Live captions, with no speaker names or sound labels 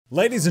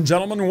Ladies and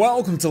gentlemen,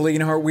 welcome to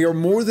Leonhart. We are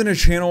more than a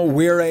channel,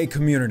 we're a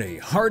community.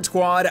 Heart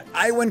Squad,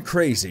 I went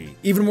crazy.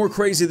 Even more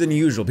crazy than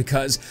usual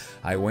because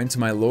I went to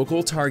my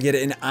local Target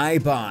and I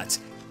bought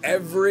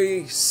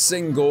every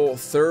single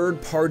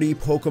third-party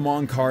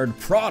Pokemon card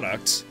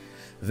product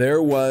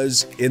there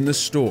was in the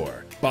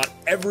store. Bought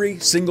every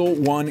single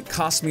one,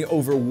 cost me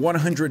over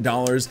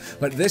 $100,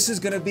 but this is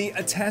gonna be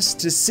a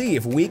test to see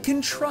if we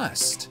can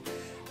trust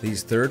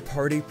these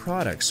third-party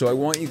products. So I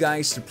want you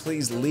guys to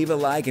please leave a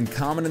like and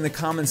comment in the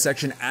comment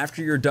section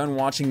after you're done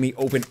watching me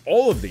open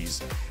all of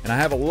these. And I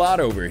have a lot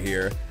over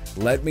here.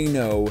 Let me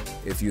know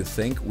if you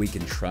think we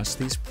can trust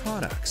these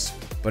products.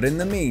 But in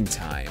the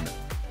meantime,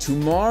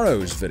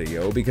 tomorrow's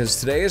video, because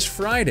today is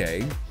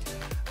Friday,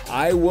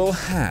 I will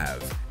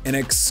have an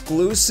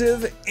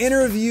exclusive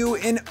interview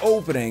and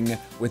opening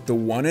with the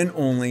one and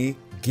only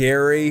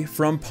Gary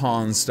from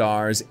Pawn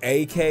Stars,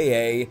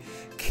 aka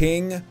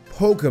King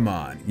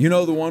Pokemon. You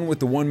know, the one with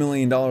the $1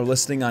 million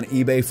listing on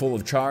eBay full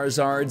of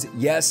Charizards?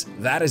 Yes,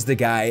 that is the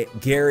guy,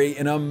 Gary,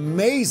 an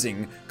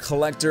amazing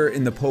collector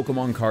in the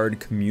Pokemon card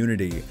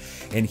community.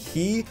 And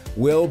he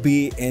will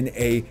be in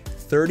a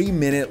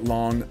 30-minute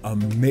long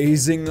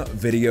amazing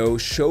video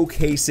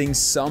showcasing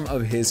some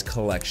of his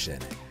collection.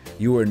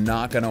 You are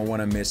not gonna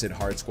wanna miss it,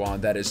 Heart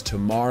Squad. That is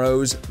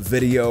tomorrow's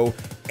video,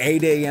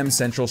 8 a.m.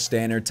 Central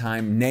Standard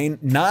Time,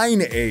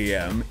 9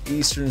 a.m.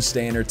 Eastern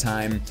Standard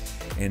Time,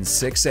 and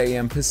 6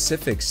 a.m.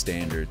 Pacific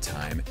Standard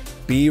Time.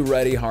 Be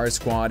ready, Heart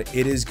Squad.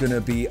 It is gonna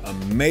be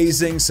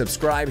amazing.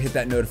 Subscribe, hit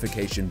that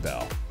notification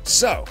bell.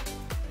 So,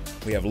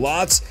 we have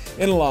lots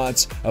and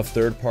lots of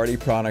third-party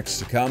products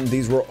to come.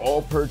 These were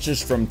all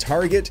purchased from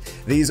Target.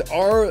 These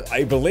are,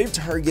 I believe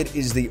Target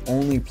is the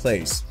only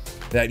place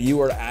that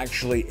you are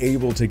actually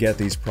able to get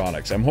these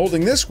products. I'm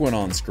holding this one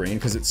on screen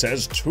because it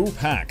says 2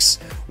 packs,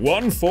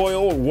 1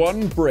 foil,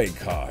 1 break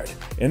card.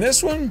 In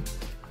this one,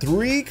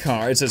 3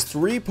 cards, it says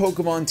 3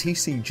 Pokemon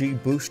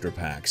TCG booster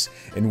packs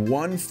and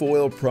 1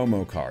 foil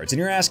promo cards. And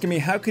you're asking me,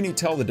 how can you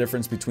tell the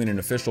difference between an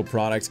official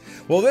product?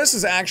 Well, this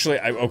is actually,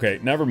 okay,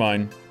 never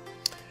mind.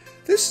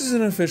 This is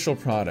an official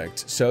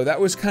product, so that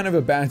was kind of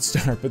a bad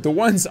start, but the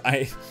ones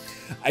I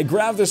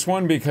grabbed this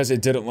one because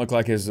it didn't look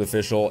like it was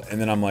official,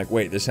 and then I'm like,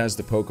 wait, this has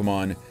the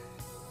Pokemon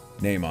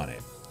name on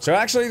it. So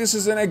actually, this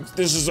is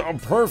a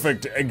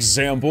perfect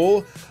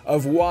example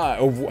of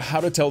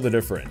how to tell the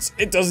difference.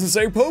 It doesn't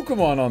say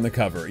Pokemon on the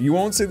cover. You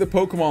won't see the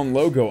Pokemon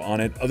logo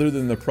on it other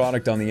than the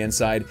product on the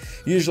inside.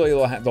 Usually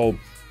they'll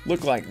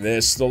look like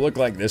this. They'll look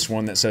like this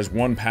one that says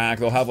 1 pack.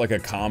 They'll have like a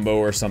combo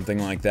or something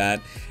like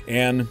that,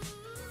 and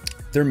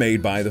they're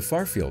made by the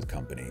Farfield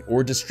company,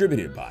 or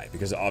distributed by,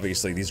 because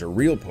obviously these are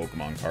real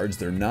Pokemon cards,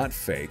 they're not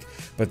fake,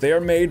 but they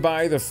are made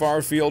by the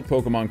Farfield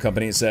Pokemon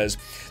company. It says,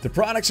 the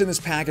products in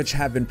this package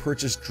have been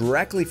purchased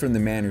directly from the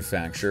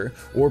manufacturer,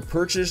 or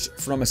purchased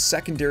from a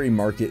secondary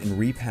market and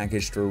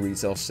repackaged for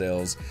retail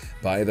sales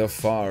by the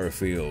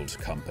Farfield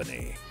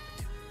company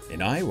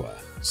in Iowa.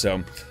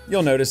 So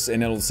you'll notice,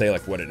 and it'll say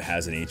like what it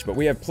has in each, but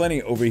we have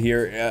plenty over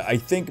here. I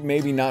think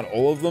maybe not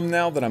all of them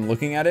now that I'm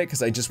looking at it,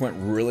 because I just went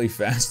really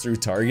fast through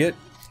Target.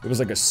 It was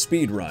like a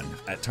speed run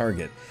at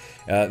Target.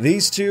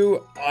 These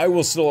 2, I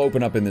will still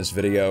open up in this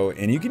video,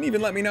 and you can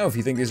even let me know if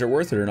you think these are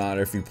worth it or not,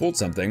 or if you pulled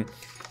something.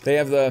 They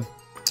have the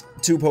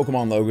 2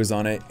 Pokemon logos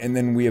on it, and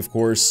then we, of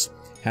course,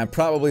 have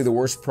probably the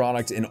worst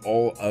product in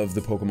all of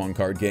the Pokemon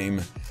card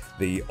game,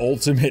 the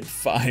Ultimate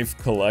 5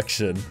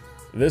 Collection.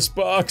 This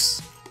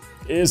box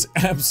is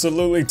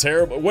absolutely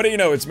terrible. What do you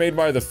know? It's made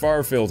by the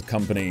Farfield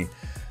company.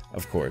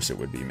 Of course, it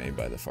would be made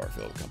by the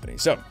Farfield company.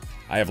 So,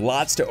 I have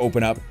lots to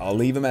open up. I'll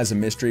leave them as a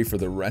mystery for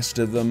the rest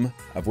of them,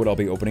 of what I'll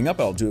be opening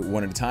up. I'll do it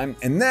one at a time.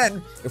 And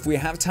then, if we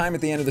have time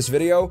at the end of this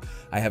video,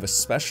 I have a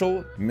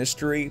special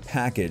mystery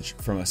package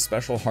from a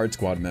special Heart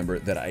Squad member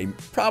that I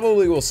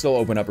probably will still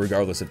open up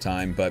regardless of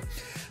time, but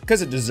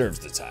because it deserves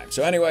the time.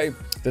 So anyway,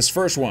 this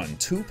first one,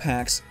 2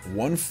 packs,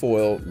 1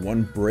 foil,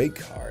 1 break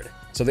card.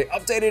 So they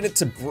updated it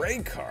to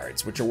break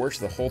cards, which are worth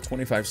the whole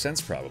 25 cents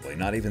probably,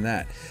 not even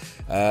that.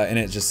 And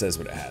it just says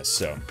what it has.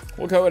 So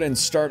we'll go ahead and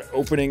start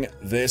opening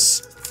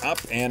this up.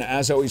 And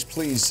as always,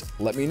 please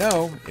let me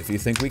know if you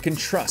think we can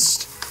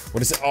trust.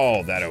 What is it?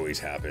 Oh, that always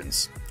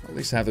happens. At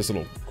least have this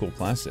little cool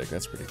plastic.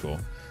 That's pretty cool.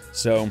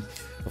 So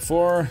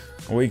before,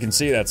 well, you can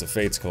see that's a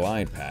Fates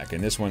Collide pack.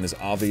 And this one is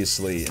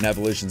obviously an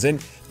Evolutions.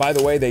 And by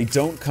the way, they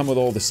don't come with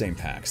all the same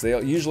packs. They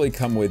usually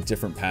come with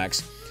different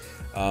packs.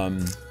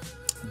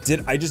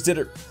 I just did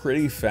it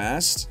pretty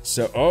fast,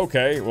 so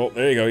okay, well,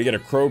 there you go, you get a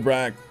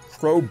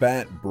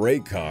Crobat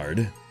break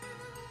card.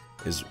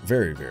 Is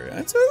very,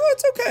 that's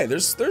okay,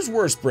 there's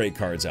worse break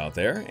cards out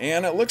there,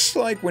 and it looks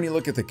like when you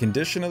look at the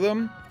condition of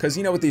them, because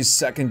you know with these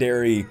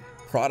secondary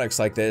products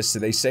like this,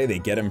 they say they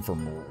get them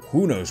from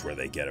who knows where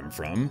they get them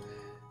from,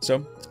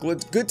 so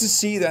it's good to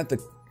see that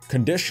the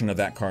condition of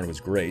that card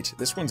was great.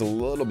 This one's a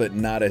little bit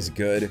not as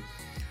good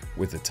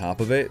with the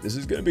top of it. This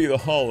is gonna be the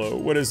hollow.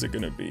 What is it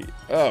gonna be?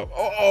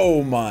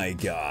 Oh my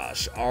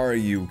gosh, are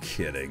you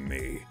kidding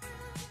me?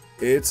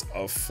 It's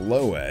a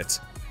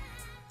Floette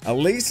At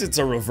least it's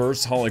a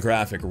reverse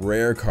holographic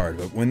rare card,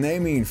 but when they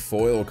mean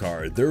foil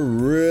card, they're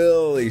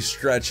really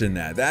stretching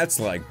that.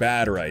 That's like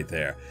bad right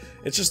there.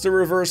 It's just a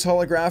reverse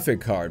holographic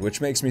card, which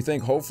makes me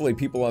think hopefully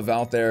people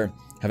out there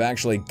have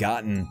actually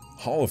gotten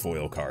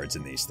holofoil cards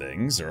in these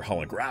things, or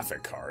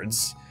holographic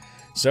cards.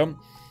 So,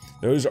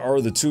 those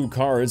are the 2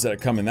 cards that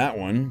come in that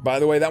one. By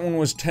the way, that one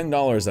was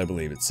 $10, I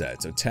believe it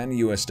said. So 10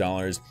 US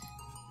dollars,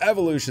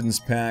 Evolutions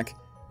pack,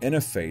 and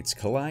a Fates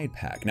Collide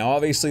pack. Now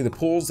obviously the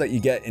pulls that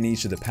you get in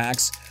each of the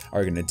packs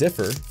are going to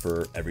differ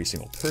for every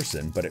single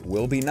person, but it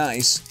will be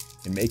nice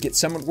and make it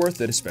somewhat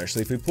worth it,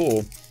 especially if we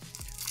pull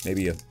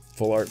maybe a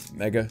Full Art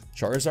Mega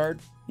Charizard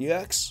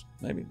EX,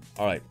 maybe.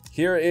 Alright,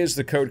 here is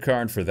the code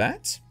card for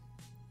that.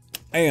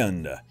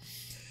 And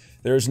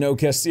there's no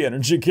Guess the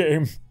Energy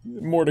game.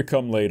 More to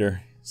come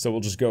later. So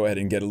we'll just go ahead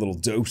and get a little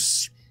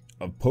dose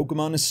of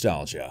Pokemon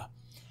nostalgia.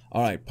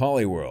 Alright,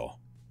 Poliwhirl,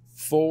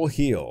 Full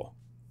Heal,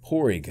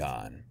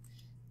 Porygon,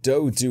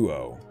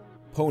 Doduo,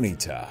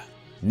 Ponyta,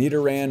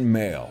 Nidoran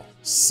Male,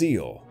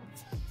 Seal,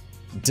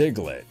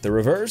 Diglett. The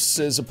reverse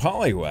is a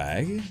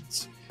Poliwag.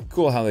 It's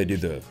cool how they do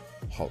the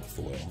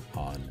holofoil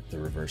on the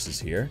reverses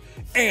here.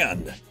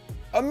 And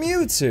a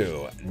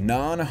Mewtwo,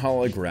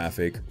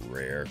 non-holographic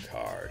rare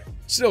card.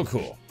 Still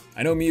cool.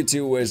 I know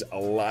Mewtwo was a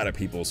lot of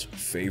people's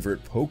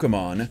favorite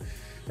Pokemon,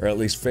 or at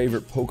least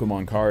favorite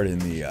Pokemon card in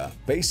the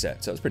base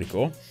set, so that's pretty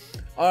cool.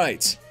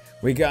 Alright,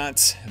 we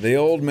got the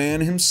old man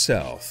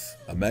himself,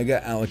 a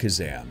Mega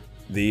Alakazam.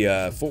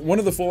 One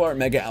of the Full Art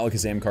Mega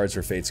Alakazam cards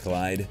for Fates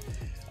Collide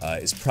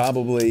is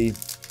probably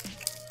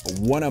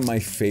one of my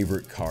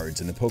favorite cards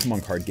in the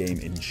Pokemon card game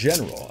in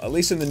general, at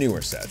least in the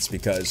newer sets,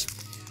 because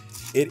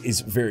it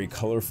is very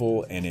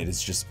colorful and it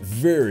is just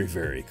very,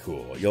 very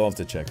cool. You'll have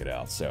to check it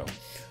out. So,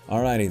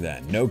 alrighty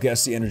then. No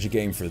Guess the Energy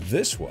game for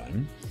this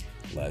one.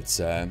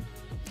 Let's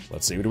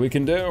see what we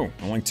can do.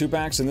 Only 2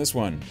 packs in this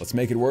one. Let's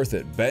make it worth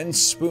it. Ben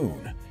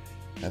Spoon.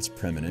 That's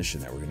premonition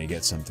that we're gonna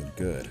get something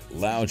good.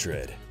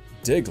 Loudred,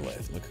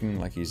 Diglett, looking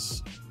like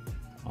he's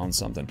on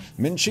something.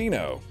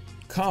 Minccino,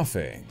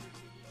 Coughing,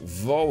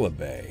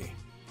 Volibee,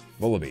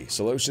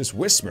 Solosis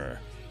Whismer,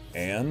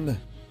 and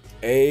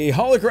a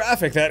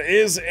holographic. That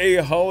is a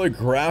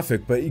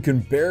holographic, but you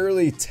can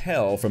barely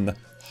tell from the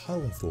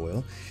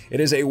holofoil. It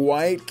is a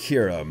white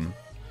Kyurem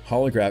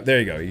holograph. There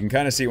you go. You can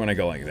kind of see when I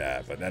go like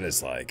that, but that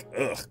is like,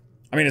 ugh.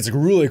 I mean, it's a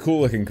really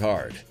cool looking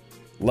card.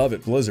 Love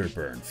it. Blizzard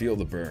Burn. Feel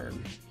the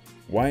burn.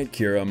 White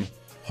Kyurem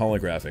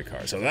holographic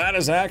card. So that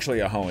is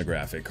actually a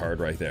holographic card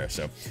right there.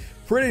 So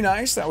pretty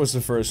nice. That was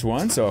the first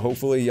one. So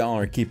hopefully y'all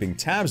are keeping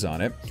tabs on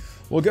it.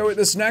 We'll go with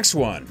this next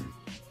one.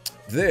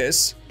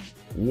 This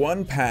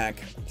 1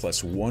 pack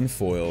plus 1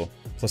 foil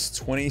plus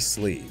 20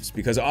 sleeves,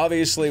 because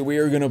obviously we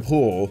are going to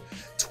pull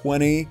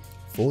 20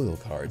 foil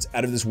cards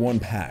out of this 1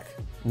 pack.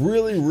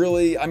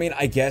 Really, I mean,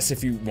 I guess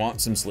if you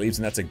want some sleeves,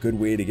 and that's a good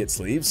way to get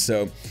sleeves,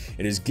 so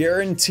it is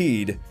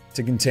guaranteed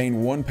to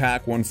contain 1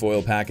 pack, 1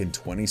 foil pack, and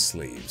 20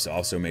 sleeves,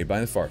 also made by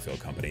the Farfield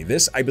Company.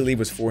 This, I believe,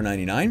 was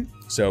 $4.99,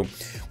 so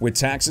with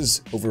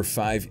taxes, over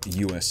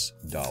 $5 US.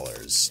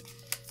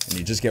 And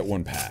you just get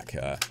 1 pack.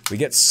 We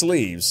get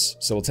sleeves,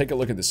 so we'll take a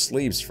look at the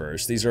sleeves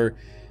first. These are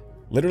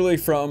literally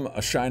from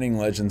a Shining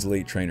Legends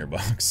Elite Trainer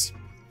box.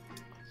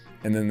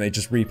 And then they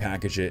just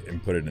repackage it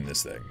and put it in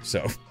this thing.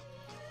 So,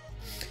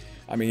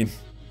 I mean,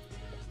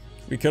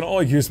 we can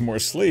all use more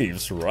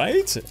sleeves,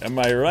 right? Am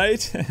I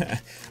right?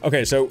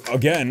 Okay, so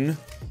again,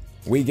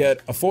 we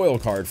get a foil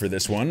card for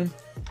this one.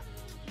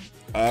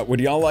 Would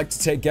y'all like to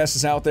take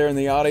guesses out there in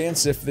the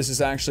audience if this is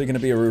actually going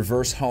to be a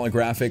reverse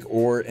holographic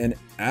or an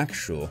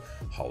actual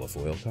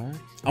holofoil card?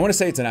 I want to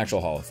say it's an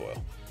actual holofoil.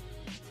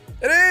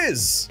 It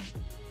is!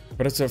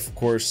 But it's, of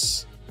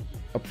course,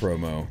 a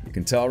promo. You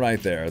can tell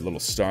right there, a little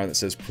star that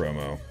says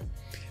promo.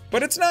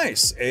 But it's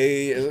nice.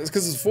 It's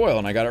because it's foil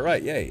and I got it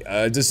right. Yay.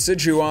 A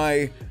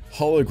Decidueye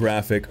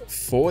holographic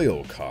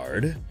foil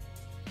card.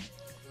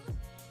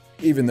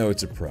 Even though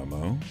it's a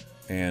promo.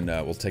 And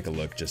we'll take a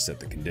look just at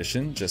the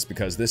condition, just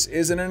because this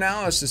is an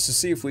analysis to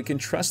see if we can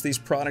trust these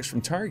products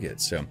from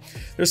Target. So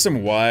there's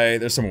some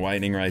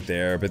whitening right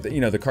there, but you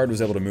know, the card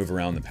was able to move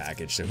around the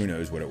package, so who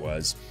knows what it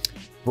was.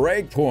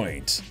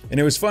 Breakpoint. And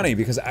it was funny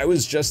because I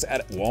was just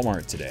at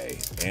Walmart today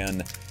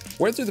and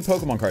went through the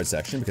Pokemon card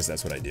section because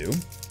that's what I do.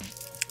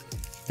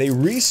 They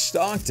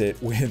restocked it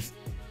with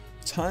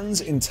tons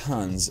and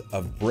tons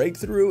of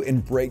Breakthrough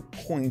and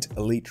Breakpoint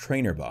Elite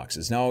Trainer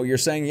boxes. Now you're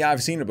saying, yeah,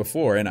 I've seen it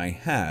before, and I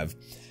have.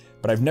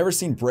 But I've never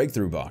seen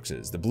Breakthrough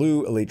boxes, the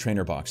blue Elite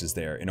Trainer boxes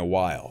there, in a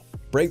while.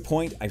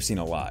 Breakpoint, I've seen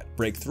a lot.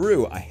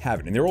 Breakthrough, I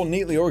haven't, and they're all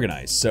neatly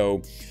organized,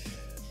 so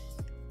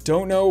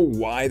don't know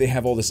why they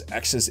have all this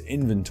excess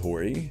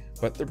inventory,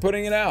 but they're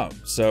putting it out,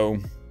 so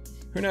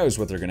who knows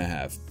what they're gonna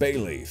have.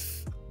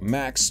 Bayleaf,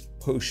 Max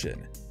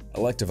Potion,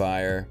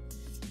 Electivire,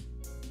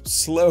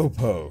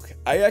 Slowpoke.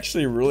 I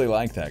actually really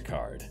like that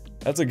card.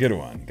 That's a good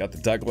one. Got the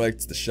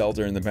Ducklets, the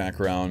Shelter in the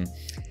background,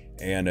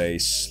 and a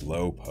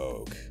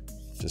Slowpoke.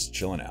 Just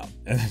chilling out.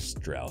 And it's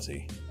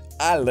Drowsy.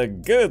 I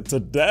look good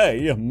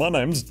today. My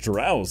name's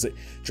Drowsy.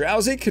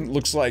 Drowsy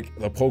looks like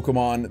the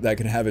Pokemon that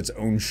can have its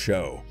own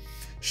show.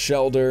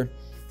 Shelder,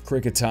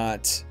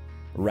 Cricketot,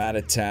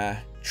 Rattata,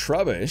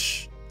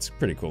 Trubbish. It's a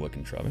pretty cool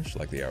looking Trubbish,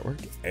 like the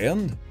artwork.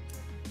 And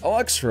a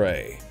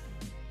Luxray.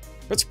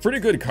 That's a pretty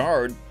good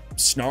card.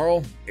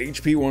 Snarl,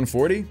 HP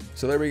 140.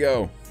 So there we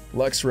go.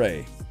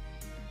 Luxray.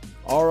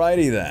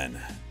 Alrighty then.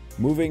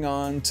 Moving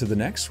on to the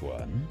next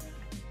one.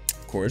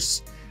 Of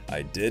course,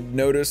 I did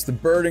notice the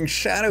Burning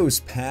Shadows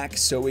pack,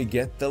 so we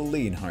get the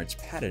Leonhart's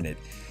patented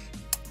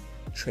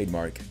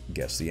trademark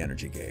Guess the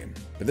Energy game.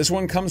 But this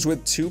one comes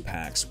with 2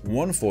 packs,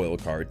 1 foil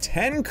card,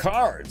 10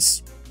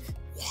 cards,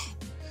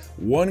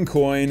 1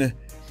 coin,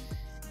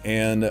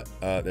 and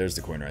there's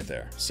the coin right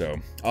there. So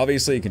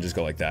obviously you can just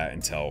go like that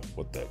and tell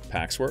what the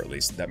packs were. At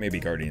least that may be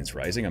Guardians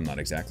Rising, I'm not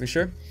exactly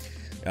sure.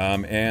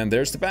 And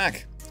there's the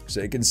back.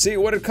 So you can see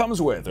what it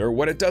comes with, or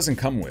what it doesn't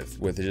come with,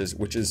 which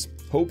is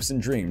hopes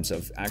and dreams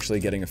of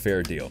actually getting a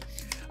fair deal.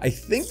 I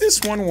think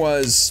this one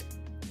was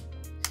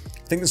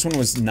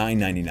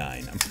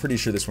 $9.99. I'm pretty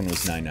sure this one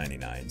was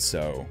 $9.99.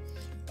 So,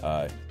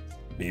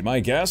 be my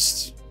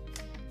guest,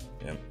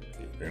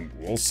 and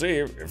we'll see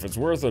if it's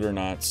worth it or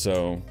not.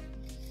 So,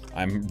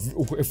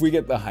 if we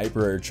get the Hyper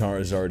Rare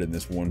Charizard in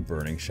this 1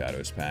 Burning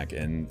Shadows pack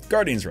and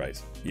Guardians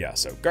Rising, yeah.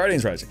 So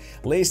Guardians Rising.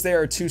 At least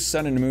there are 2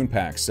 Sun and Moon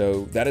packs.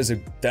 So that is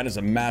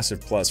a massive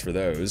plus for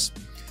those.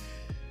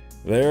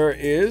 There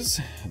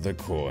is the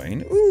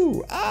coin.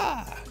 Ooh,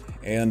 ah.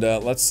 And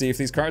let's see if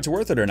these cards are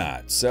worth it or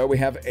not. So we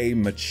have a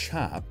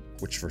Machop,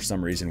 which for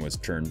some reason was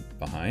turned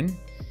behind.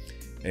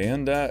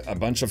 And a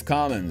bunch of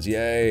commons.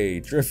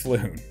 Yay,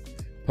 Drifloon.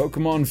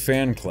 Pokemon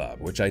Fan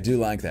Club, which I do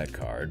like that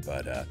card,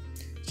 but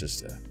it's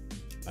just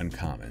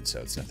uncommon, so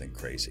it's nothing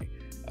crazy.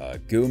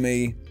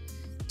 Gumi,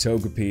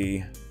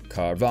 Togepi,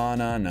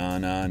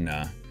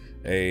 Carvana,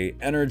 a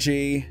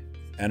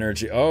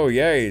Energy, oh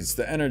yay, it's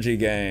the Energy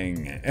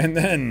Gang. And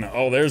then,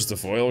 oh, there's the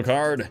foil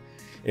card.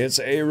 It's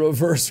a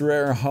reverse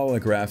rare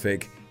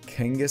holographic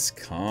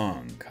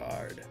Kangaskhan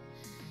card.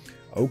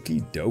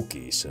 Okie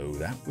dokie, so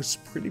that was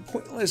pretty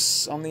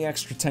pointless on the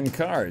extra 10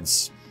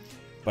 cards.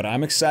 But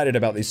I'm excited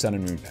about these Sun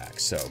and Moon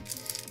packs, so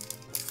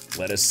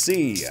let us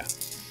see.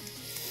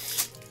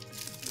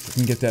 We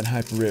can get that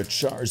Hyper Rare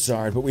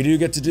Charizard, but we do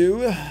get to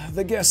do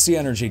the Guess the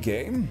Energy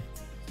game.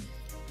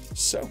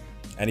 So,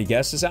 any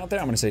guesses out there?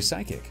 I'm gonna say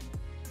Psychic.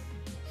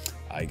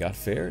 I got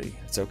Fairy.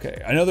 It's okay.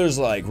 I know there's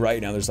like,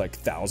 right now, there's like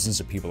thousands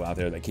of people out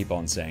there that keep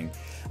on saying,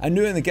 I'm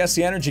doing the Guess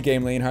the Energy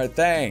game, Leonhart.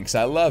 Thanks,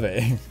 I love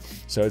it.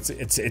 So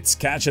it's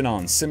catching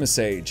on.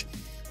 Simisage,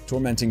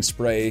 Tormenting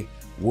Spray,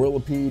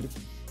 Whirlipede,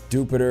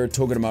 Dupiter,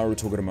 Togedemaru,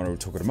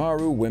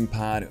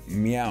 Wimpod,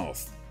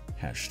 Meowth.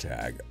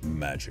 Hashtag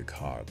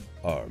Magikarp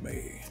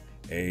Army.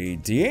 A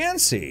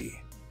Diancie.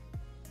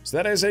 So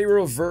that is a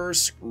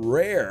reverse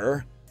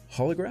rare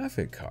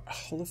holographic card,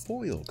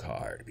 holofoil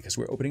card, because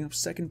we're opening up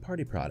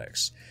second-party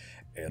products.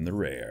 And the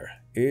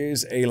rare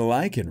is a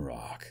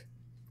Lycanroc,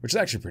 which is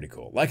actually pretty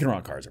cool.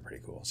 Lycanroc cards are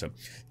pretty cool. So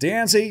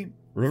Diancie,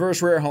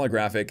 reverse rare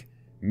holographic,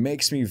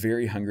 makes me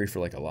very hungry for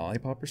like a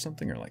lollipop or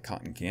something, or like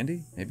cotton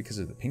candy, maybe because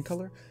of the pink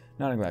color.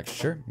 Not exactly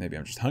sure. Maybe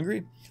I'm just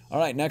hungry. All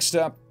right, next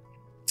up,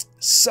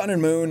 Sun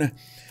and Moon,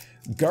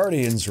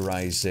 Guardians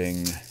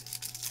Rising.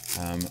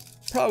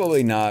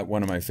 Probably not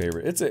one of my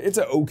favorite. It's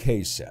an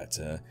okay set.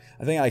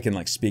 I think I can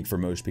like speak for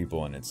most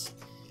people, and it's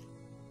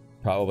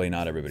probably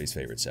not everybody's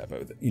favorite set.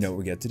 But you know what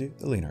we get to do?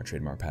 The Leonhart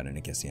trademark patent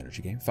against the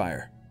energy game.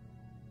 Fire.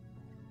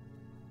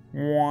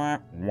 All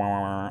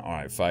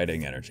right,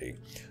 fighting energy.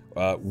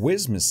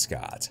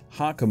 Whimsicott,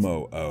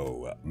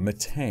 Hakamo-O,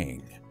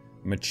 Matang,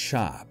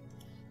 Machop,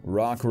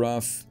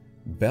 Rockruff,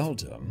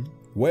 Beldum,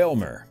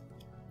 Wailmer,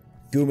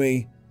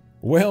 Gumi,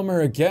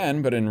 Wailmer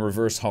again, but in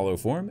reverse hollow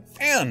form,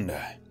 and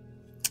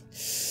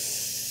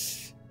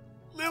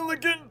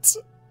Lilligant,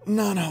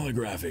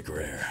 non-holographic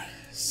rare.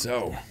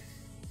 So,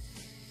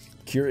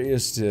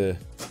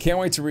 can't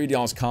wait to read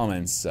y'all's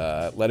comments,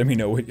 letting me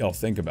know what y'all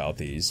think about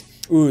these.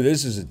 Ooh,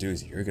 this is a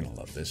doozy. You're gonna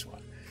love this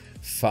one.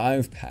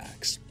 5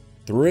 packs,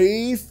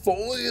 3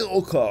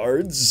 foil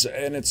cards,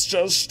 and it's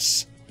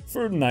just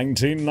for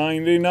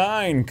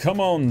 $19.99. Come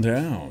on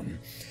down.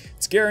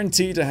 It's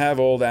guaranteed to have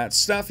all that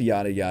stuff,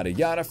 yada, yada,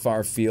 yada.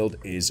 Farfield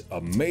is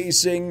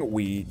amazing.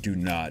 We do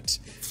not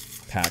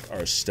pack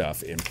our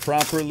stuff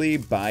improperly.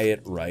 Buy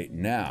it right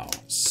now.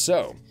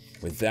 So,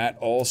 with that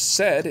all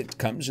said, it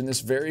comes in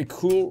this very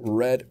cool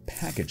red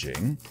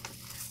packaging.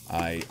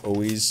 I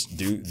always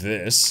do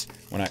this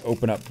when I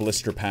open up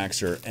blister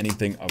packs or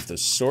anything of the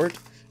sort.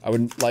 I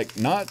would like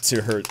not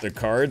to hurt the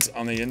cards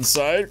on the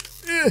inside.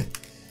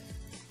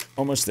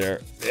 Almost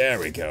there. There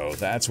we go.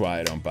 That's why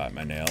I don't bite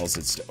my nails.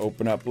 It's to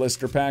open up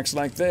blister packs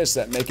like this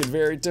that make it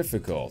very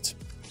difficult.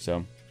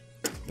 So,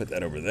 put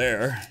that over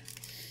there.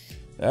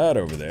 That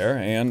over there.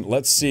 And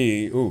let's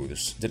see. Ooh,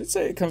 did it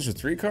say it comes with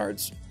 3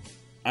 cards?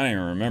 I don't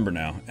even remember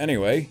now.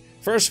 Anyway,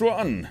 first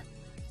one.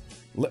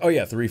 Oh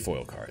yeah, 3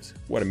 foil cards.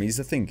 What am I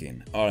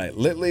thinking? Alright,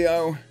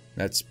 Litleo.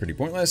 That's pretty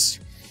pointless.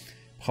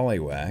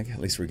 Poliwag. At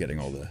least we're getting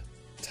all the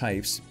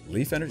types.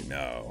 Leaf Energy?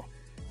 No.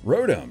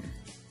 Rotom.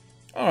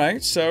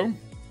 Alright, so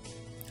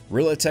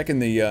Rillatek in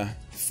the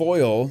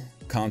foil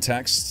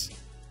context.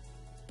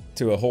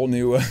 to a whole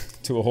new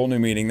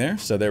meaning there.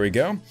 So there we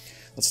go.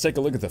 Let's take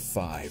a look at the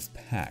 5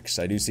 packs.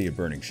 I do see a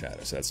Burning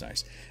Shadow, so that's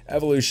nice.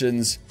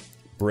 Evolutions,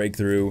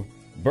 Breakthrough,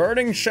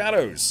 Burning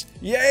Shadows.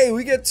 Yay,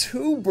 we get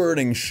 2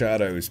 Burning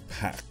Shadows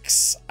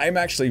packs. I'm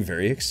actually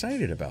very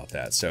excited about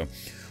that. So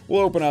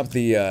we'll open up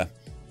the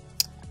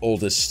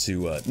oldest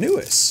to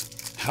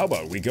newest. How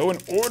about we go in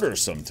order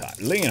sometime?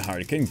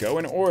 Leonhart can go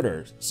in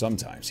order.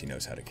 Sometimes he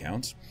knows how to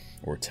count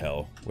or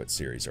tell what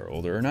series are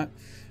older or not.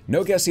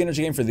 No Guess the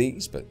Energy game for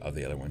these, but of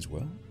the other ones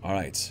will. All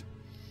right,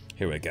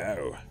 here we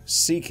go.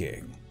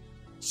 Seeking,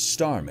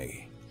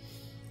 Starmie,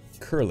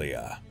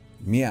 Curlia,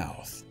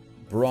 Meowth,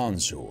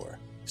 Bronzor,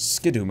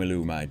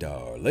 Skidoomaloo, my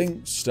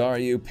darling,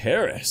 Staryu,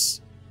 Paris.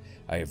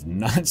 I have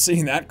not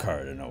seen that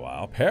card in a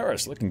while.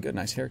 Paris, looking good,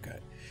 nice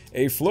haircut.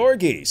 A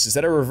Florgeese, is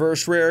that a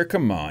reverse rare?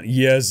 Come on,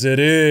 yes it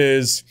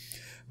is.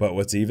 But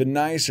what's even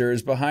nicer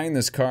is behind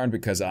this card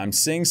because I'm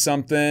seeing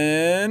something.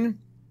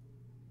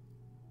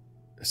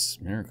 A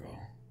Smeargle.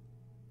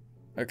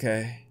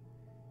 Okay.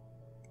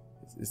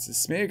 It's a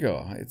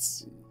Smeargle.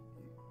 It's...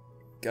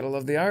 Gotta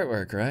love the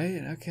artwork,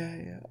 right?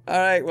 Okay.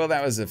 Alright, well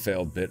that was a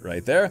failed bit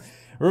right there.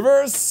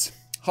 Reverse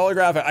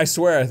holographic. I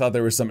swear I thought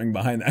there was something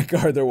behind that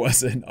card. There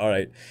wasn't.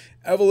 Alright.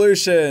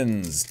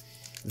 Evolutions.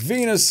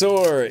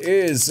 Venusaur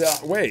is...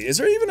 wait, is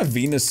there even a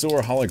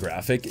Venusaur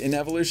holographic in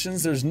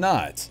Evolutions? There's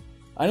not.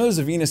 I know there's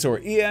a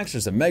Venusaur EX,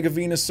 there's a Mega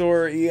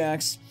Venusaur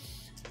EX.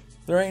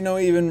 There ain't no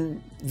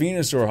even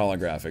Venusaur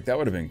holographic. That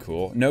would have been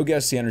cool. No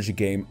Guess the Energy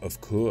game,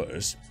 of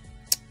course.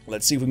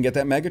 Let's see if we can get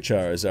that Mega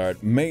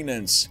Charizard.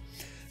 Maintenance.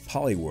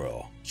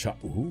 Poliwhirl.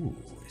 Ooh,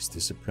 is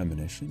this a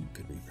premonition?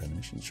 Could be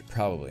premonition.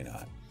 Probably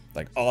not.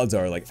 Like, odds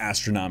are, like,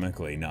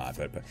 astronomically not.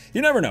 But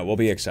you never know. We'll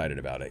be excited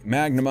about it.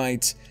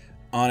 Magnemite,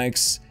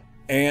 Onix,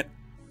 and...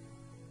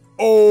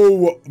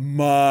 oh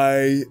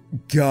my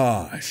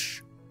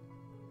gosh.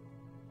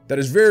 That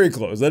is very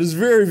close. That is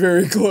very,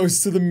 very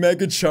close to the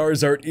Mega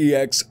Charizard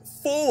EX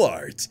Full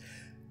Art.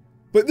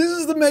 But this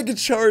is the Mega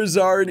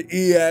Charizard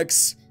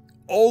EX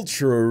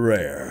Ultra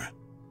Rare.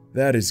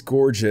 That is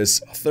gorgeous.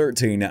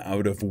 13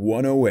 out of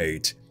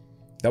 108.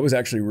 That was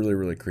actually really,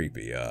 really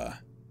creepy.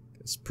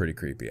 It's pretty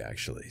creepy,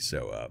 actually.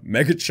 So,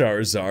 Mega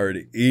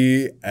Charizard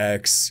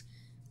EX.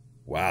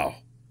 Wow.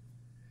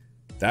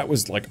 That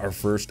was like our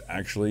first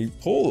actually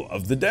pull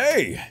of the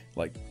day.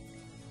 Like,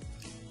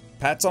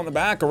 pats on the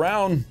back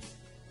around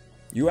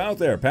you out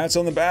there. Pats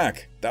on the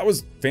back. That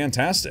was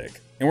fantastic.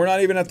 And we're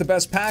not even at the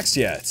best packs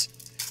yet.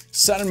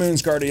 Sun and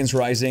Moon's Guardians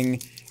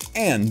Rising.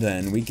 And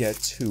then we get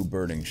 2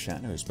 Burning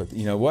Shadows. But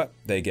you know what?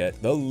 They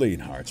get the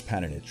Leonhart's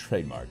patented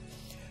trademark.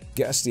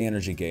 Guess the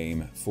Energy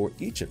game for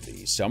each of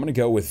these. So I'm going to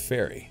go with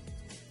Fairy.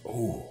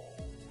 Oh,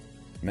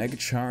 Mega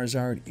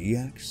Charizard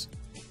EX.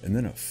 And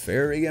then a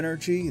Fairy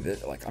Energy.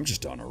 That, like, I'm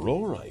just on a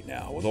roll right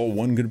now with all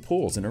 1 good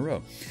pulls in a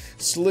row.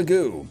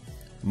 Sliggoo,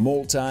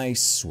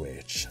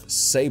 Multi-Switch,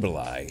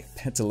 Sableye,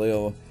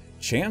 Petilil,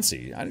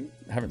 Chansey. I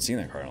haven't seen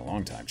that card in a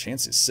long time.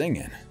 Chansey's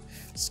singing.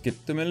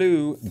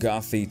 Skidoomaloo,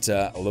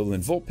 Gothita,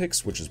 Alolan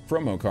Vulpix, which is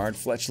promo card,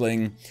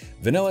 Fletchling,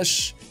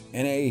 Vanillish,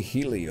 and a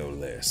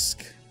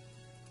Heliolisk.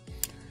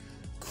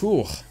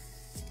 Cool.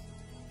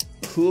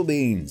 Cool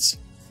beans.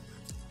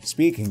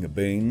 Speaking of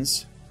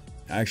beans,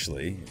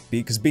 actually,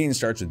 because bean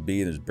starts with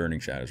B, there's Burning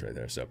Shadows right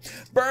there. So,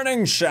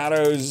 Burning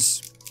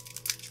Shadows.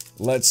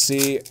 Let's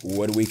see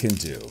what we can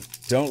do.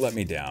 Don't let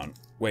me down.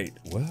 Wait,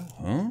 what?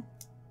 Huh?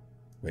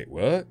 Wait,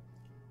 what?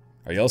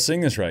 Are y'all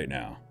seeing this right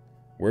now?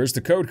 Where's the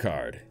code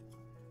card?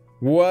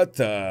 What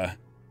the?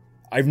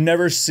 I've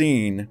never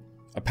seen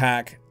a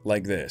pack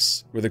like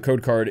this, where the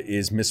code card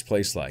is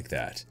misplaced like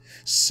that.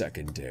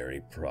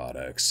 Secondary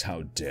products,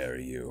 how dare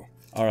you.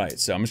 Alright,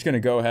 so I'm just gonna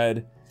go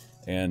ahead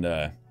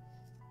and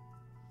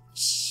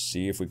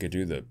see if we could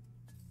do the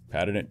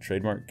patented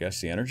trademark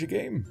Guess the Energy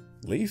game.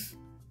 Leaf?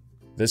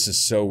 This is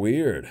so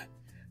weird.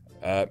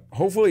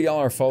 Hopefully y'all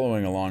are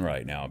following along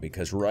right now,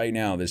 because right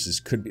now this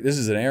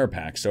is an air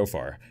pack so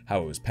far,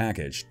 how it was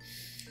packaged.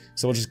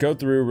 So we'll just go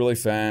through really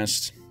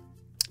fast.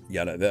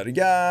 Yada yada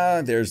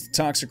yada. There's the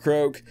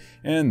Toxicroak,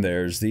 and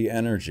there's the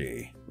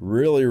Energy.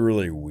 Really,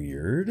 really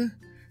weird.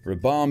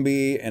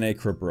 Rabombi and a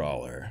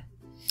Crabrawler.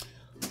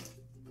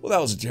 Well, that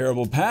was a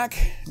terrible pack.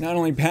 Not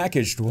only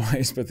packaged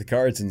wise, but the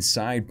cards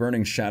inside.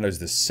 Burning Shadows,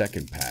 the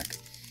second pack.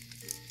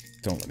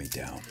 Don't let me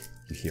down.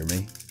 You hear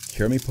me?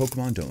 Hear me,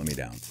 Pokemon? Don't let me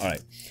down.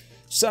 Alright.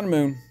 Sun and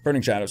Moon,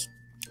 Burning Shadows.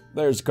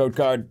 There's the code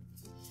card.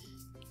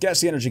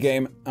 Guess the Energy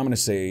game. I'm gonna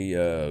say,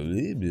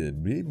 blah,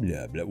 blah,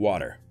 blah, blah,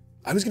 water.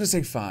 I was gonna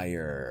say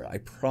fire. I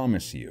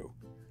promise you.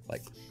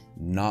 Like,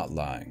 not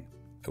lying.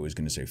 I was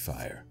gonna say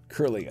fire.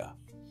 Curlia.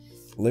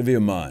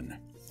 Olivia Munn.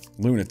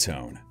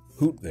 Lunatone.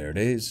 Hoot, there it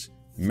is.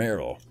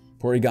 Meryl.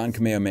 Porygon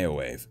Kamehameha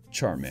Wave.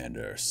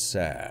 Charmander.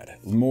 Sad.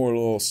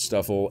 Mortal,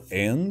 Stuffle,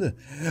 and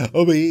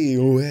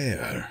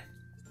Beware.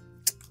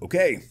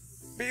 Okay.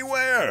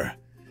 Beware!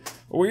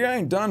 We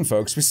ain't done,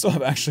 folks. We still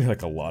have actually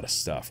like a lot of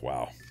stuff.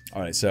 Wow.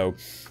 Alright, so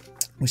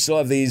we still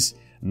have these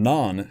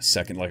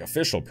non-second, like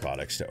official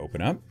products to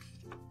open up.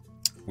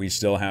 We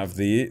still have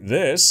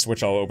this,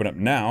 which I'll open up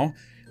now.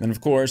 And of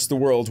course, the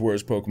world's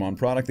worst Pokemon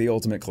product, the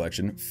Ultimate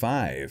Collection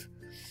 5.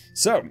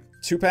 So,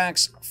 2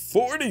 packs,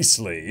 40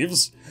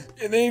 sleeves,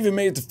 and they even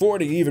made the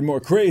 40 even more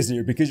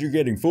crazier because you're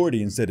getting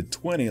 40 instead of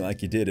 20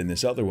 like you did in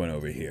this other one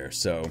over here.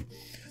 So,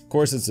 of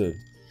course, it's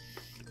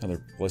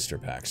another blister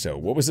pack. So,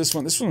 what was this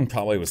one? This one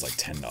probably was like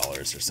 $10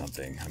 or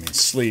something. I mean,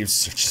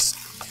 sleeves are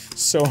just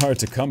so hard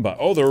to come by.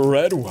 Oh, the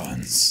red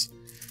ones.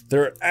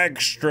 They're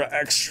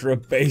extra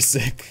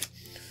basic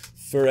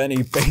for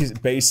any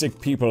basic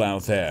people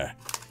out there.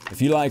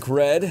 If you like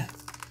red,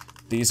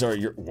 these are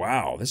your...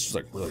 Wow, this is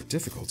like really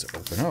difficult to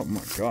open up. Oh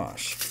my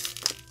gosh.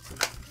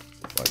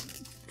 What?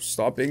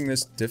 Stop being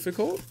this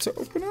difficult to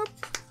open up?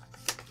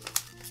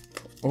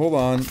 Hold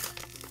on.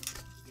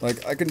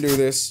 Like, I can do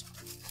this.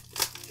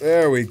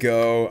 There we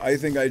go. I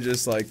think I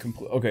just like...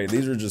 Okay,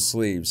 these are just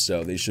sleeves,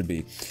 so they should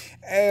be...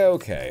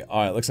 Okay.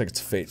 Alright, looks like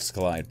it's a Fates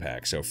Collide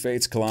pack. So,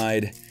 Fates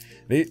Collide...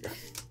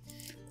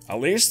 At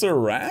least they're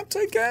wrapped,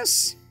 I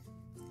guess?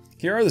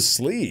 Here are the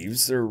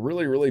sleeves. They're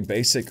really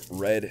basic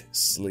red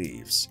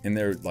sleeves. And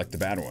they're like the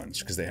bad ones,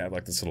 because they have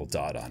like this little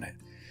dot on it.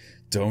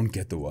 Don't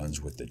get the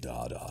ones with the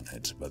dot on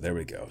it. But there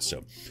we go.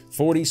 So,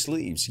 40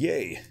 sleeves.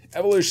 Yay.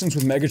 Evolutions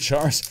with Mega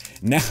Chars.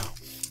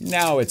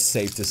 Now it's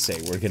safe to say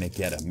we're gonna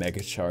get a Mega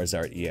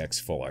Charizard EX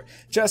Full Art.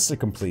 Just to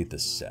complete the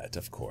set,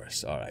 of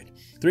course. Alright.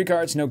 3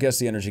 cards, no Guess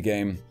the Energy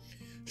game.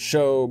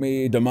 Show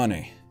me the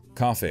money.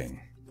 Coughing.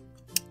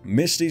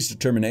 Misty's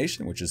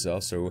Determination, which is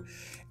also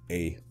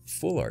a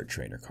Full Art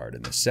trainer card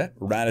in the set.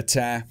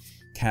 Rattata,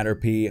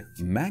 Caterpie,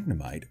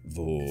 Magnemite,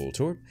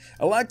 Voltorb,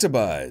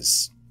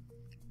 Electabuzz,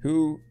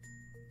 who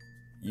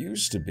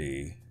used to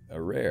be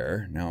a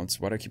rare. Now it's,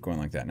 why do I keep going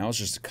like that? Now it's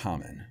just a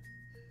common.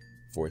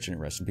 Fortunate,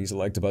 rest in peace,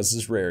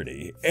 Electabuzz's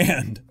rarity.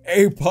 And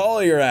a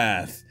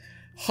Poliwrath,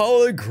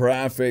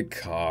 holographic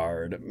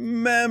card,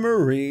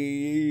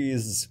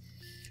 memories.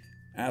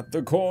 At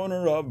the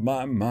corner of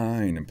my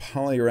mind,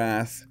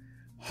 Poliwrath,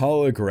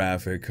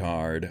 holographic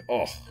card.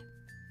 Oh,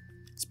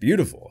 it's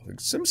beautiful. Like,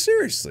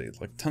 seriously,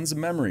 like tons of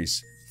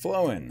memories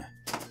flowing.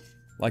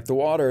 Like the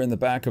water in the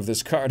back of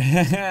this card.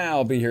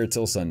 I'll be here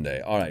till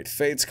Sunday. Alright,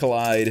 Fates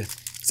Collide.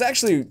 It's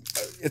actually,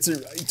 it's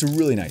a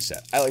really nice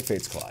set. I like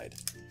Fates Collide.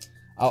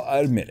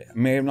 I'll admit it. I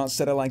may have not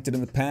said I liked it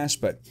in the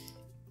past, but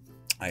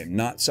I am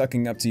not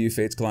sucking up to you,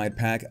 Fates Collide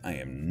pack. I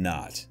am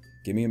not.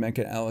 Give me a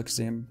Mecha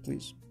Alakazam,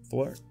 please.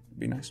 Full art.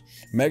 Be nice.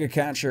 Mega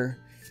Catcher,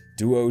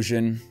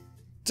 Duosion,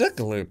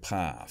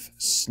 Jigglypuff,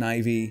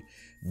 Snivy,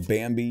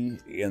 Bambi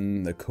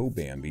in the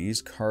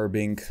Co-Bambis,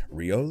 Carbink,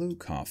 Riolu,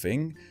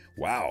 Coughing.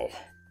 Wow.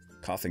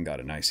 Coughing got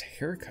a nice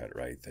haircut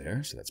right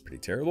there, so that's pretty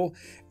terrible.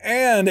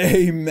 And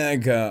a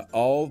Mega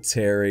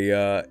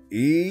Altaria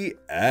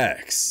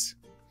EX.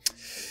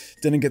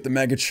 Didn't get the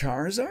Mega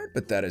Charizard,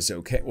 but that is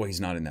okay. Well,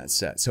 he's not in that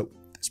set, so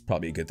that's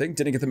probably a good thing.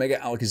 Didn't get the Mega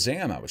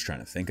Alakazam I was trying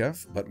to think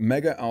of, but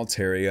Mega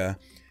Altaria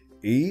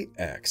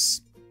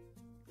EX.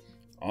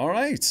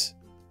 Alright.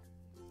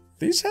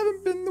 These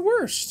haven't been the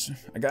worst,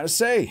 I gotta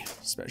say.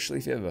 Especially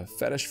if you have a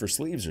fetish for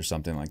sleeves or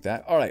something like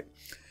that. Alright.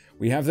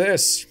 We have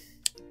this.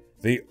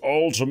 The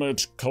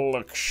Ultimate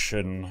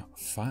Collection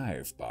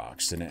 5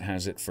 box, and it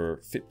has it for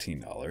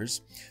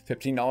 $15.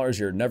 $15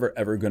 you're never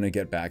ever going to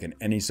get back in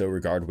any so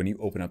regard when you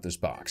open up this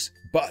box.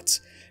 But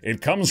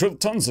it comes with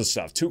tons of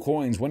stuff. 2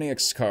 coins, 1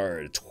 EX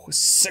card,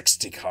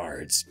 60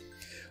 cards,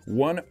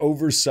 1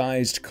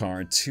 oversized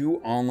card, 2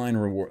 online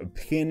reward, a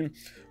pin,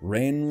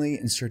 randomly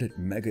inserted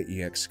Mega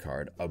EX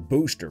card, a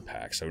booster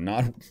pack. So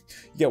not, you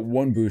get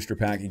 1 booster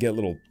pack, you get a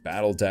little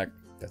battle deck.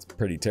 That's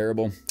pretty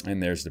terrible.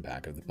 And there's the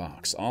back of the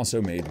box.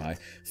 Also made by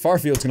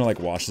Farfield's gonna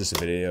like watch this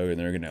video and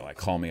they're gonna like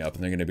call me up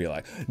and they're gonna be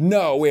like,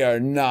 no, we are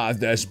not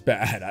this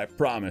bad, I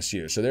promise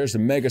you. So there's the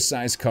mega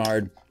size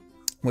card,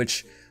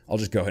 which I'll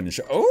just go ahead and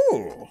show.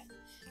 Oh,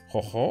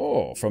 ho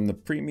ho, from the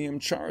premium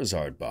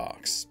Charizard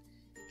box.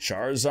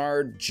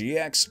 Charizard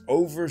GX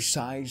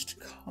oversized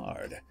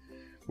card.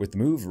 With the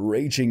move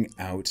Raging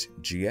Out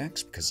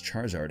GX, because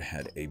Charizard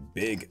had a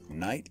big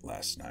night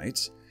last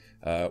night.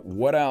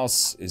 What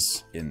else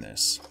is in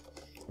this?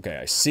 Okay,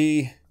 I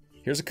see.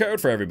 Here's a code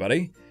for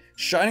everybody.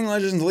 Shining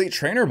Legends Elite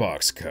Trainer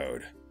Box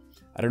code.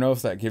 I don't know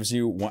if that gives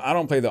you... Well, I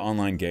don't play the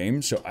online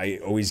game, so I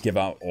always give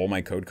out all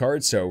my code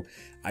cards, so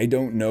I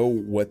don't know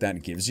what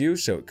that gives you,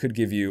 so it could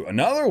give you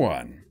another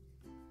one.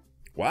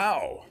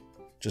 Wow.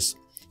 Just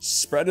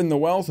spreading the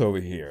wealth over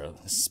here.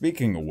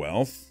 Speaking of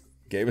wealth,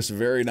 gave us a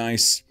very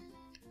nice...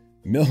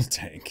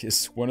 Miltank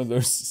is one of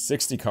those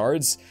 60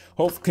 cards.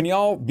 Can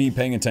y'all be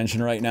paying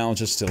attention right now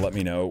just to let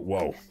me know?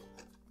 Whoa.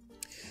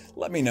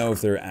 Let me know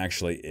if there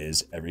actually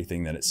is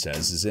everything that it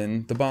says is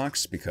in the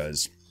box,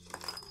 because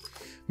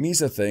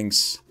Misa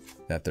thinks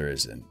that there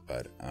isn't,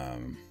 but,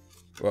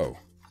 whoa.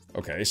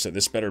 Okay, so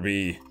this better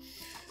be...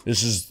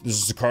 This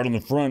is the card on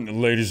the front,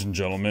 ladies and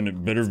gentlemen.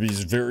 It better be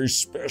very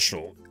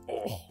special.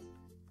 Oh.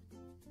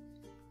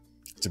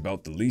 It's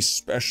about the least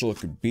special it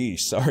could be.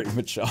 Sorry,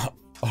 Machop.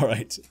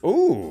 Alright.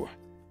 Ooh!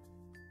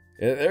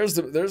 There's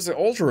the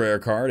ultra rare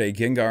card, a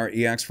Gengar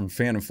EX from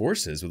Phantom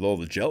Forces with all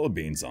the jello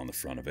beans on the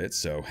front of it.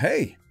 So,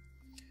 hey!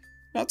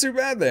 Not too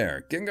bad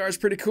there. Gengar's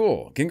pretty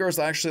cool. Gengar's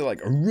actually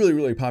like a really,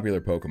 really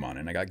popular Pokemon,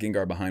 and I got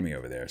Gengar behind me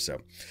over there.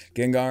 So,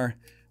 Gengar,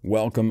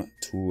 welcome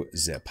to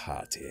the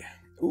party.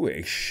 Ooh,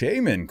 a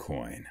Shaman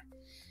coin.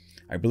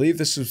 I believe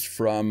this was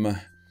from, there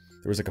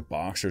was like a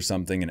box or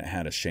something, and it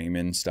had a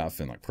Shaman stuff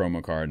and like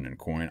promo card and a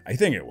coin. I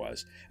think it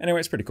was. Anyway,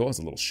 it's pretty cool. It's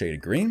a little shade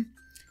of green.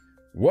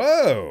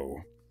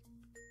 Whoa!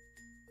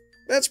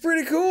 That's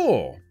pretty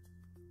cool.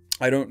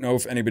 I don't know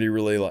if anybody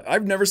really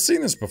I've never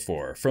seen this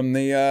before. From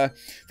the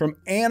from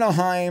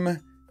Anaheim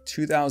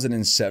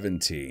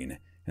 2017.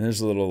 And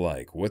there's a little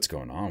like, what's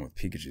going on with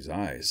Pikachu's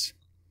eyes?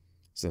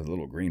 It's a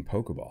little green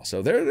Pokeball.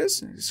 So there it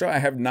is. So I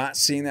have not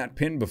seen that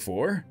pin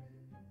before.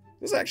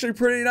 This is actually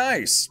pretty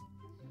nice.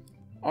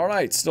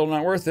 Alright, still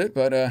not worth it,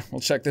 but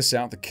we'll check this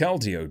out. The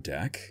Keldeo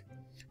deck.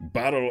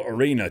 Battle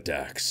Arena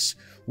decks.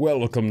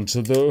 Welcome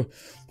to the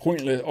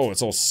pointless... Oh,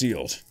 it's all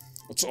sealed.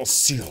 It's all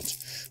sealed.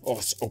 Oh,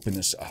 let's open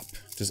this up.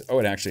 Oh,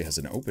 it actually has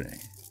an opening.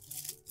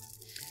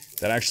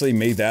 That actually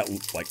made that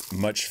like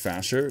much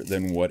faster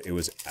than what it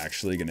was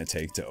actually going to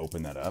take to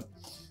open that up.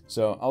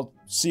 So I'll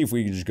see if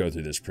we can just go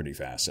through this pretty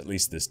fast, at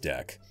least this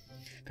deck.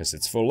 Because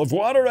it's full of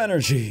water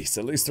energies.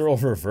 At least they're all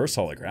reverse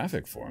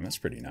holographic form. That's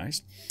pretty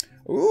nice.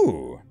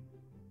 Ooh.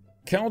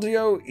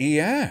 Keldeo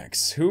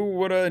EX. Who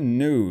would have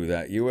knew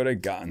that you would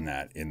have gotten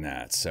that in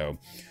that? So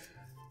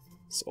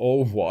it's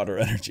all water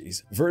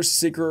energies. Verse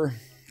Seeker.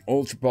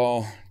 Ultra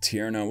Ball,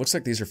 Tierno. Looks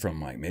like these are from,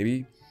 like,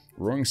 maybe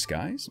Roaring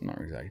Skies? I'm not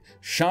exactly.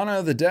 Shauna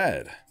of the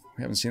Dead.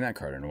 We haven't seen that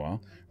card in a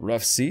while.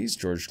 Rough Seas.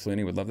 George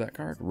Clooney would love that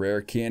card.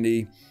 Rare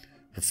Candy.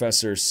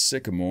 Professor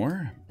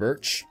Sycamore.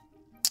 Birch.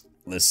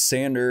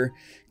 Lysander.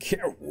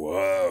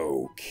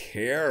 Whoa,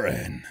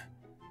 Karen.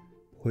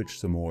 Put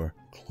some more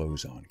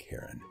clothes on,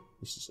 Karen.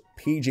 This is a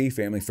PG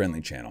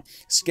family-friendly channel.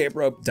 Escape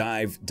Rope,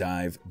 Dive,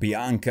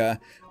 Bianca,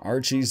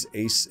 Archie's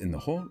Ace in the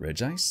Hole,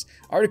 Regice,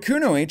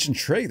 Articuno, Ancient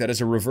Trait, that is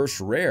a reverse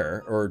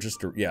rare, or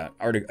just a, yeah,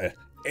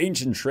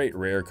 Ancient Trait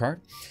rare card.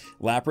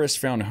 Lapras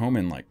found home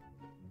in, like,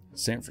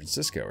 San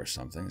Francisco or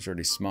something. It's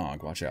already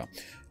Smog, watch out.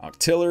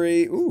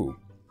 Octillery, ooh,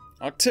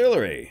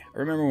 Octillery. I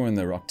remember when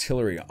the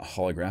Octillery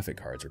holographic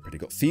cards were pretty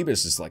cool.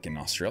 Phoebus is, like, in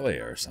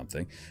Australia or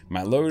something.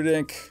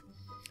 Milotic.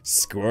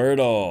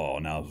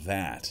 Squirtle. Now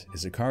that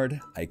is a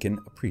card I can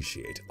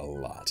appreciate a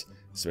lot,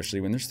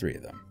 especially when there's 3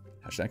 of them.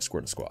 Hashtag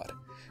Squirtle Squad.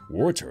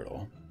 War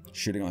Turtle,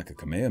 shooting like a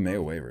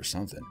Kamehameha wave or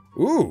something.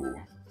 Ooh,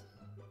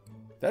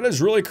 that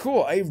is really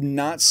cool. I've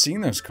not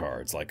seen those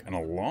cards like in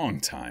a long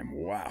time.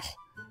 Wow.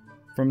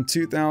 From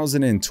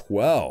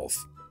 2012.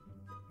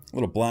 A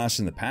little blast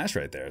in the past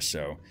right there.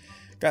 So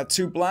got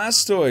 2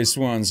 Blastoise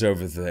ones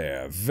over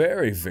there.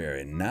 Very,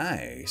 very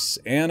nice.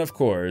 And of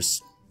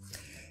course,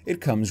 it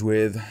comes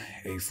with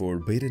a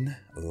Forbidden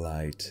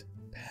Light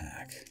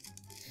pack.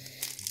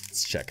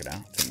 Let's check it out.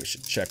 I think we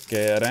should check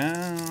it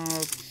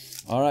out.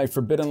 Alright,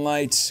 Forbidden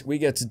Light, we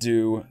get to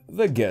do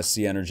the Guess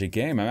the Energy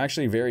game. I'm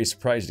actually very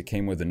surprised it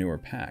came with a newer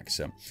pack.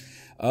 So,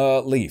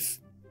 Leaf.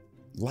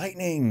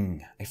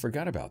 Lightning. I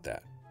forgot about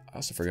that. I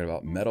also forgot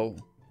about Metal.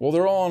 Well,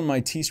 they're all on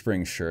my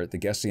Teespring shirt, the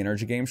Guess the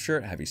Energy game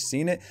shirt. Have you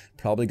seen it?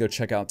 Probably go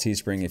check out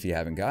Teespring if you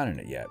haven't gotten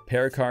it yet.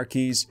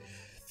 Parakarkeys,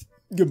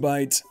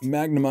 Gabite,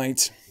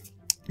 Magnemite,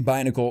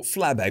 Binacle,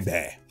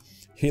 Flabébé,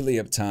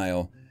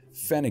 Helioptile,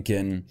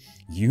 Fennekin,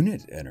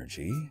 Unit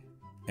Energy,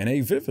 and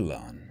a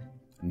Vivillon.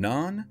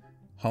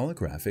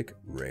 Non-holographic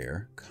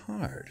rare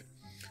card.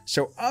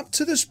 So up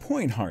to this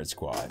point, Heart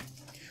Squad,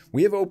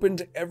 we have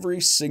opened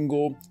every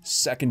single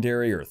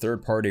secondary or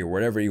third party or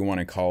whatever you want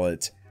to call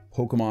it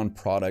Pokemon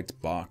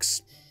product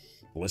box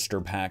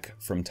blister pack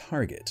from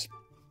Target.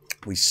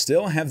 We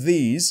still have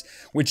these,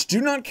 which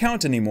do not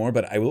count anymore,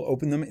 but I will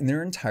open them in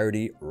their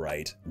entirety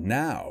right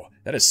now.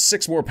 That is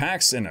 6 more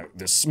packs in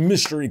this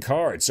mystery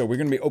card, so we're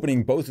going to be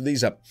opening both of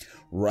these up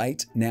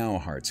right now,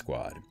 Heart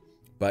Squad.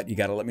 But you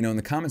got to let me know in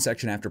the comment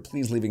section after,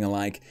 please leaving a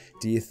like.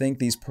 Do you think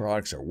these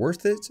products are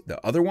worth it,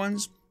 the other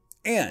ones?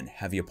 And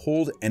have you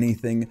pulled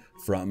anything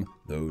from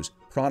those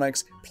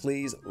products?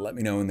 Please let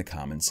me know in the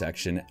comment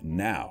section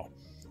now.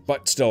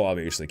 But still,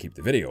 obviously, keep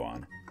the video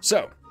on.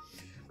 So,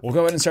 we'll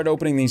go ahead and start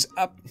opening these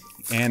up,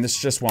 and this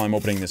is just while I'm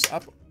opening this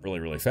up really,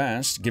 really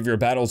fast. Give your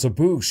battles a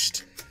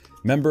boost.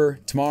 Remember,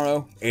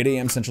 tomorrow, 8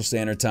 a.m. Central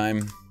Standard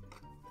Time,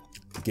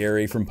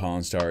 Gary from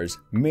Pawn Stars,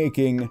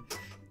 making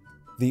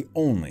the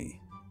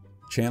only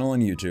channel on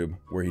YouTube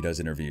where he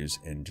does interviews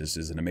and just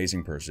is an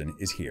amazing person,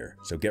 is here.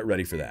 So get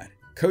ready for that.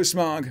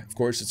 Cosmog, of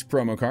course, it's a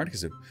promo card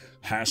because it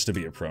has to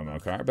be a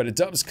promo card, but it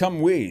does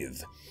come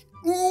with,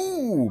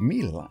 ooh,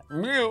 me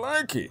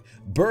like it,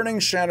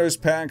 Burning Shadows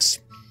packs,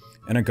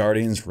 and a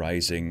Guardians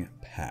Rising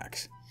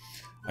pack.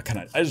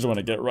 I just want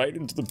to get right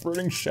into the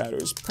Burning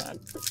Shadows pack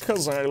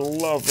because I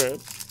love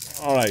it.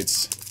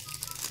 Alright.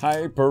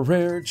 Hyper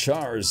Rare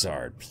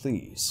Charizard,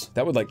 please.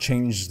 That would like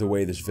change the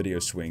way this video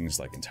swings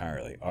like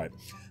entirely. Alright,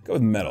 go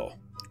with Metal.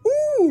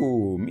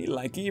 Ooh, me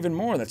like even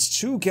more. That's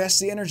 2 Guess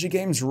the Energy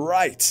games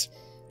right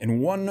in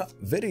one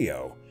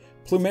video.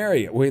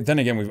 Plumeria. Wait, then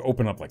again, we've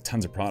opened up like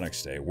tons of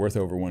products today, worth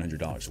over $100.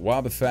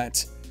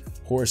 Wobbuffet,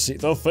 Horsey,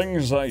 the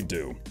things I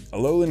do.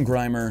 Alolan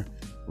Grimer,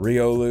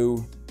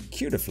 Riolu,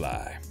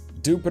 Cutiefly,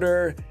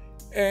 Jupiter,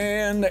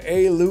 and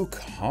a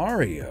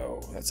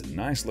Lucario. That's a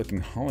nice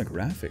looking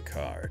holographic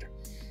card.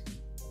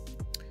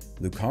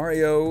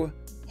 Lucario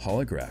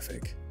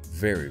holographic.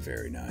 Very,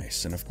 very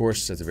nice. And of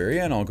course, at the very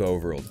end, I'll go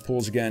over all the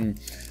pulls again.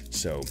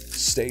 So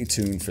stay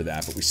tuned for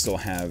that. But we still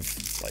have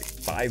like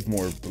 5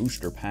 more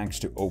booster packs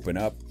to open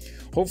up.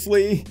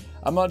 Hopefully,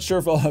 I'm not sure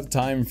if I'll have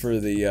time for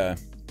the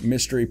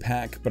mystery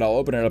pack, but I'll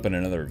open it up in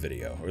another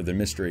video, or the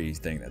mystery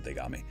thing that they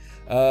got me.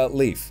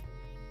 Leaf.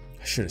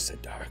 I should have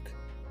said dark.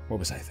 What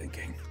was I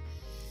thinking?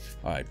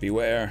 All right,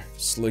 Beware,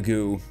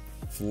 Sliggoo,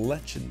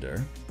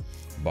 Fletchender,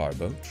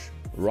 Barboach,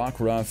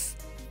 Rockruff,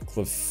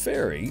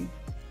 Clefairy,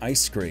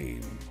 Ice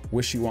Cream,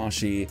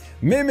 Wishy-Washy,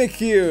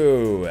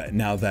 Mimikyu.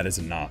 Now that is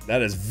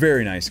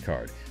very nice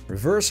card.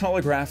 Reverse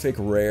holographic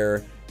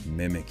rare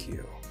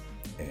Mimikyu.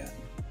 And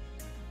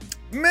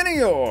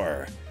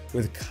Minior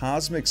with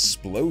Cosmic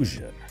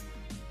Explosion.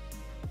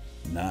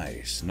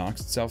 Nice,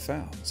 knocks itself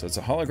out. So it's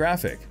a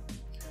holographic.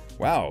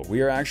 Wow,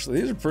 we are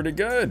actually, these are pretty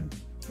good.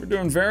 We're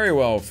doing very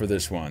well for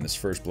this one, this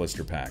first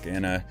blister pack.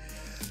 And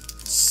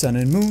Sun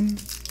and Moon,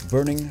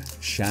 Burning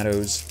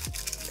Shadows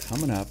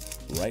coming up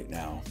right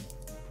now.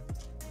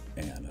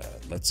 And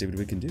let's see what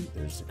we can do.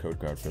 There's the code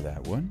card for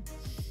that one.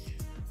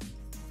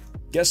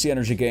 Guess the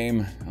energy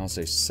game. I'll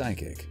say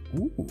Psychic.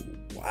 Ooh,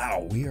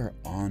 wow, we are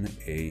on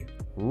a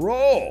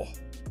roll.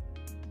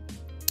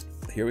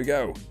 Here we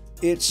go.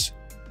 It's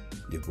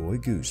your boy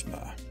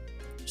Guzma,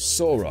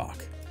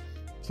 Solrock,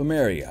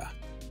 Plumeria,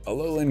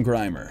 Alolan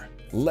Grimer,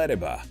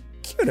 Lediba,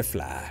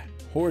 Cutiefly,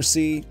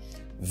 Horsey,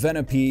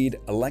 Venipede,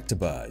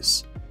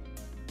 Electabuzz,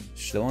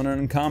 still an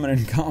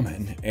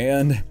uncommon,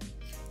 and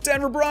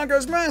Denver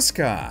Broncos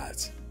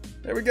mascot.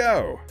 There we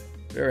go.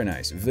 Very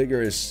nice.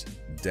 Vigorous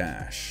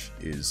Dash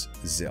is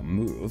the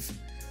move.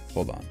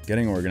 Hold on,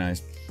 getting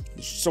organized.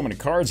 There's so many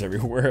cards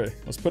everywhere.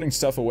 I was putting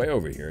stuff away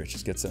over here. It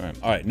just gets them.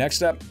 All right,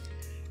 next up,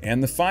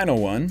 and the final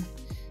one.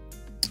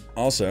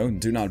 Also,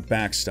 do not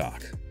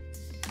backstock.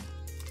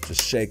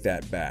 Just shake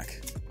that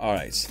back. All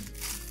right,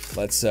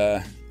 let's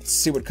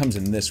see what comes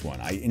in this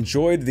one. I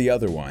enjoyed the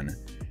other one.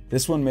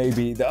 This one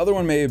the other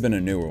one may have been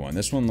a newer one.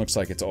 This one looks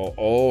like it's all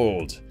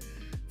old.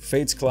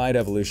 Fates Collide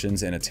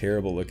Evolutions and a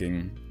terrible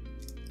looking,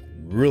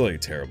 really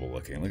terrible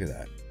looking. Look at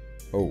that.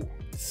 Oh,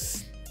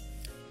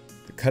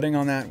 the cutting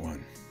on that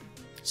one.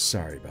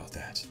 Sorry about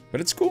that, but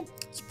it's cool.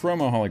 It's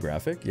promo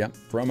holographic. Yep,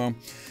 promo.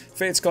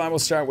 Fates Collide will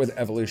start with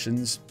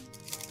Evolutions.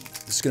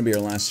 This is gonna be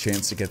our last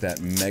chance to get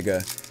that Mega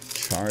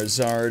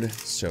Charizard.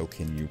 So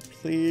can you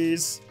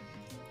please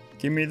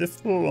give me the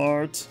full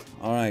art?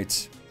 All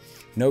right.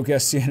 No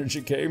Guess the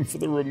Energy game for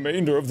the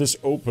remainder of this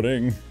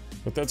opening,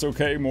 but that's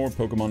okay. More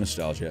Pokemon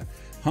nostalgia.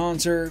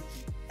 Haunter,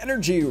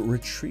 Energy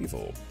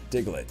Retrieval,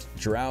 Diglett,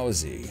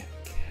 Drowsy,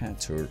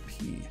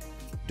 Caterpie,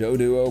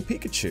 Doduo,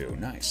 Pikachu,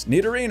 nice,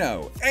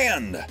 Nidorino,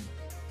 and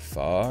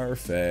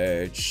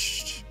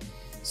Farfetch'd.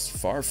 It's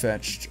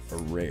Farfetch'd a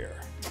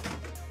rare.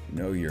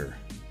 You know you're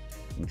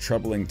in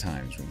troubling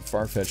times when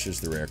Farfetch'd is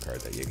the rare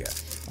card that you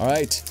get. All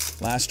right,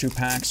 last 2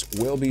 packs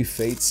will be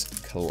Fates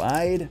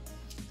Collide,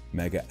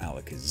 Mega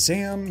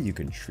Alakazam. You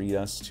can treat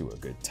us to a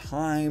good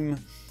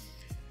time.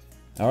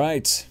 All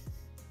right.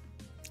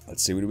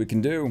 Let's see what we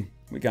can do.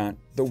 We got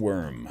the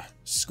Worm,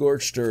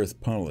 Scorched Earth,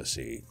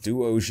 Policy,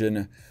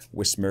 Duosion,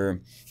 Whismer,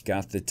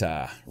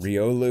 Gothita,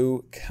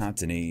 Riolu,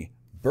 Cottony,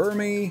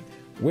 Burmy,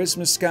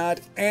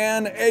 Whismuscat,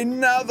 and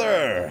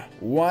another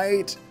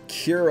White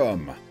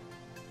Kyurem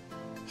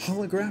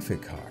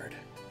holographic card.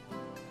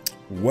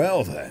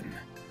 Well then,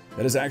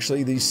 that is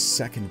actually the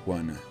second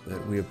one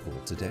that we have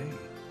pulled today.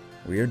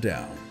 We are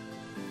down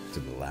to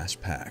the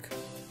last pack.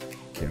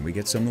 Can we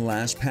get some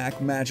last pack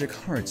magic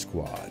Heart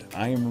Squad?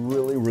 I am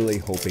really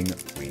hoping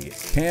we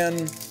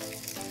can.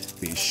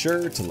 Be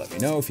sure to let me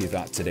know if you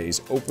thought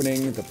today's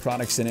opening, the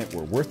products in it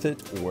were worth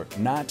it or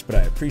not, but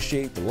I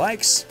appreciate the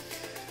likes,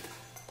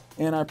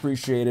 and I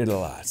appreciate it a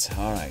lot.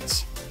 All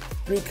right,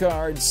 3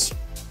 cards.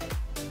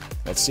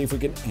 Let's see if we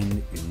can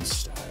end in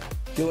style.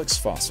 Helix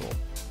Fossil,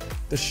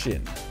 the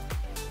Shin,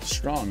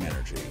 Strong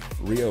Energy,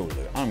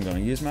 Riolu. I'm gonna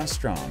use my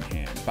strong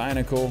hand.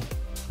 Binacle,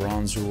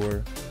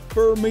 Bronzor,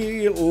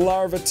 Burmy,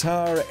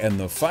 Larvitar, and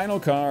the final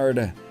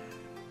card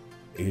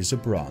is a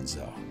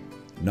Bronzo,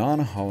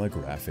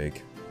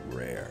 non-holographic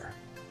rare.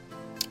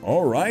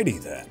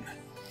 Alrighty then,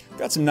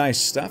 got some nice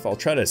stuff. I'll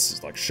try to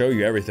show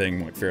you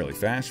everything fairly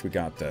fast. We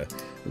got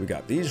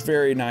these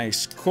very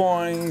nice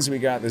coins. We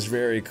got this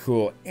very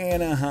cool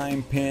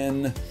Anaheim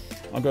pin.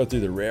 I'll go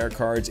through the rare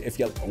cards. If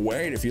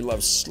you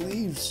love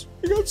sleeves,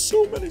 we got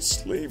so many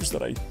sleeves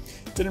that I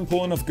didn't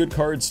pull enough good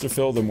cards to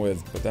fill them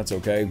with, but that's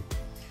okay.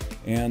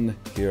 And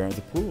here are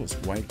the pools.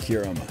 White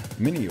Kyurem,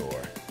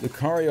 Minior,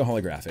 Lucario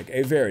holographic,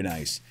 a very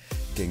nice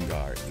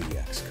Gengar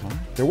EX card.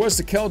 There was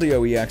the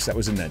Keldeo EX that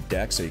was in that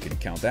deck, so you can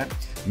count that.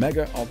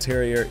 Mega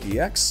Altair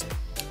EX,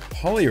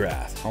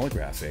 Poliwrath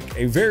holographic,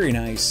 a very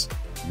nice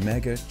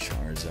Mega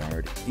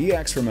Charizard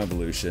EX from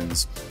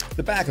Evolutions.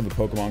 The back of a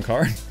Pokemon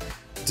card.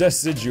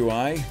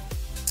 Decidueye,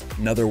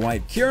 another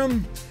White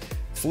Kyurem,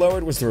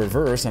 Float was the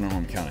reverse, I don't know how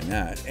I'm counting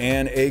that,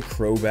 and a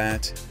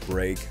Crobat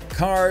break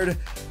card.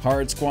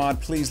 Heart Squad,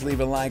 please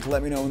leave a like.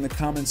 Let me know in the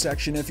comment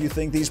section if you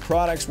think these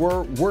products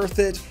were worth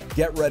it.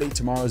 Get ready,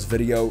 tomorrow's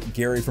video,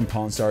 Gary from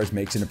Pawn Stars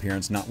makes an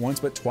appearance not once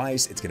but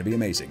twice. It's gonna be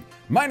amazing.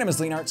 My name is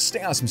Leonhart,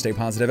 stay awesome, stay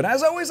positive, and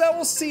as always, I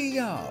will see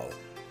y'all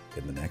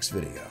in the next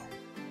video.